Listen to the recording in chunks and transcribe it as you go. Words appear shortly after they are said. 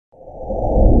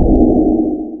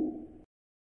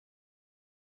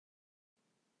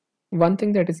One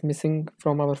thing that is missing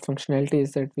from our functionality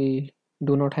is that we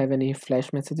do not have any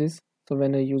flash messages. So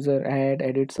when a user add,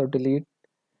 edits or delete,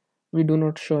 we do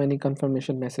not show any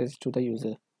confirmation message to the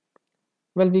user.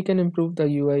 Well, we can improve the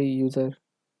UI user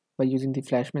by using the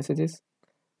flash messages.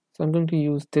 So I'm going to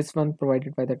use this one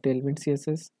provided by the Tailwind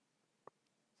CSS.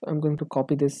 So I'm going to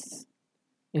copy this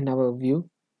in our view.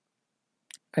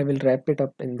 I will wrap it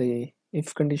up in the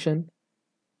if condition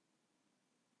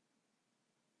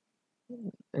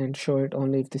and show it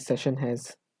only if the session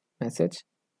has message.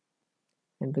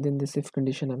 And within this if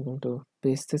condition, I'm going to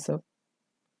paste this up.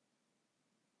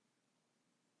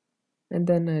 And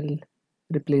then I'll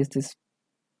replace this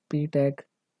p tag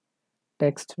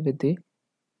text with the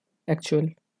actual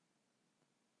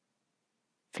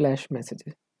flash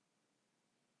messages.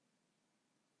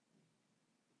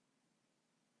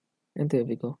 And there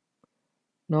we go.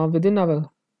 Now within our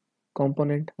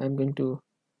component, I'm going to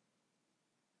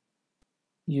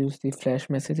use the flash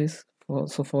messages.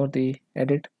 For the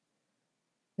edit,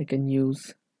 I can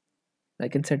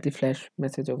set the flash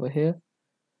message over here.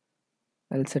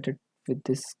 I'll set it with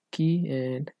this key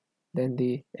and then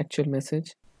the actual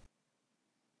message.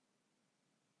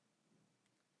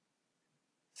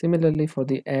 Similarly for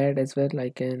the add as well,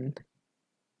 I'll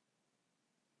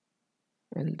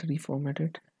reformat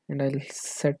it and I'll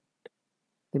set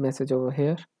the message over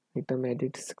here, item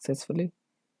edit successfully.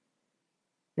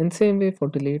 And same way for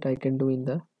delete, I can do in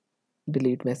the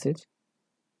delete message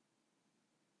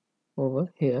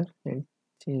over here and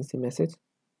change the message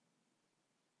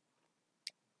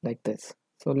like this.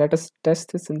 So let us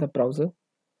test this in the browser.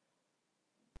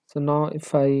 So now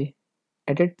if I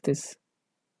edit this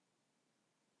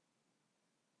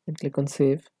and click on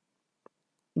save,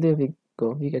 there we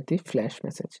go, we get the flash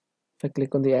message. If I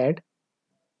click on the add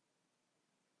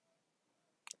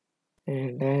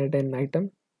and add an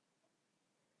item,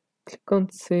 click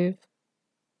on save,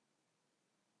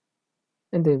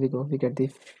 and there we go, we get the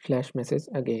flash message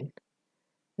again.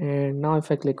 And now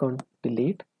if I click on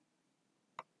delete,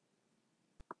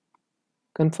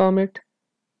 confirm it,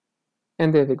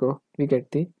 and there we go, we get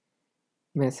the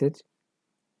message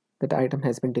that the item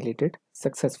has been deleted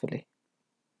successfully.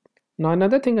 Now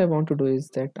another thing I want to do is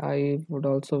that I would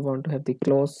also want to have the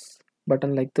close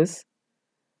button like this.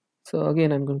 So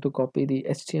again, I'm going to copy the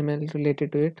HTML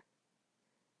related to it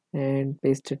and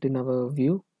paste it in our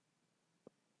view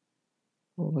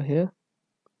over here.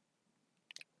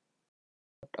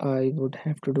 What I would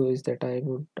have to do is that I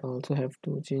would also have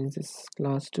to change this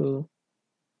class to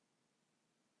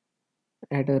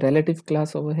add a relative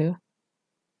class over here,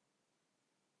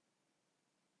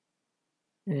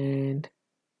 and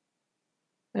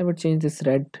I would change this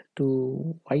red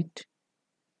to white.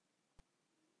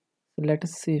 So let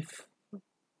us see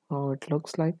how it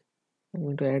looks like. I'm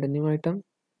going to add a new item,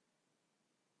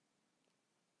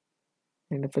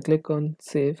 and if I click on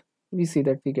save, we see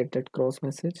that we get that cross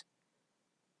message.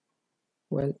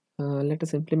 Well, let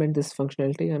us implement this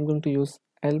functionality. I'm going to use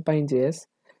Alpine JS.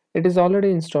 It is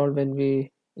already installed when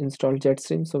we install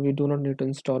Jetstream, so we do not need to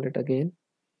install it again.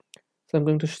 So I'm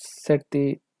going to set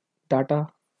the data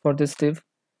for this div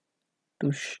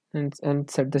to and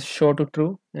set the show to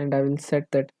true, and I will set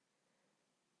that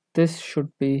this should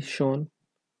be shown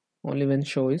only when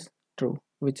show is true,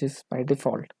 which is by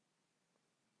default.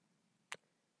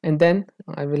 And then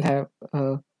I will have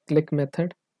a click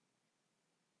method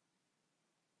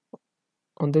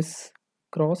on this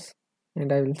cross,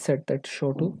 and I will set that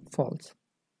show to false.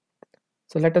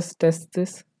 So let us test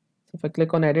this. So if I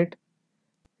click on edit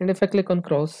and if I click on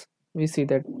cross, we see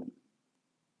that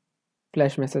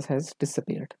flash message has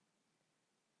disappeared.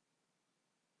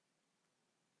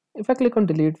 If I click on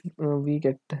delete, we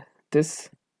get this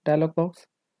dialog box.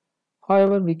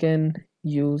 However, we can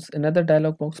use another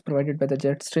dialog box provided by the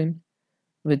Jetstream,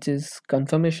 which is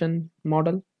confirmation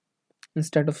model,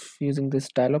 instead of using this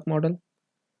dialog model.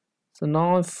 So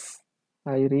now if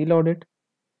I reload it,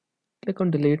 click on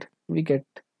delete, we get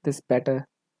this better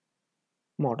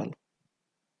model.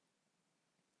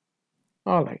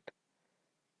 All right.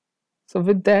 So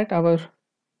with that, our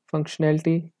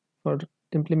functionality for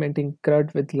implementing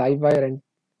CRUD with Livewire and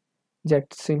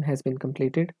Jetstream has been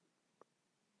completed.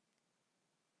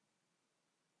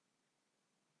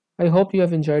 I hope you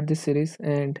have enjoyed this series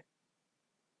and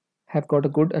have got a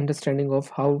good understanding of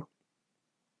how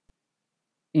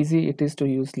easy it is to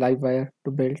use Livewire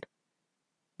to build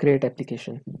great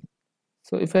application.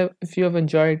 So if you have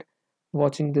enjoyed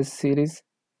watching this series,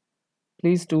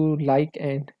 please do like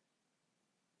and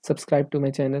subscribe to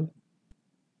my channel.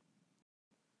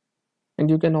 And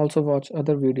you can also watch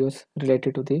other videos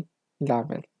related to the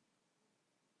Laravel.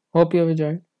 Hope you have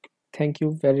enjoyed. Thank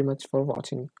you very much for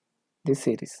watching. this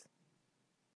series.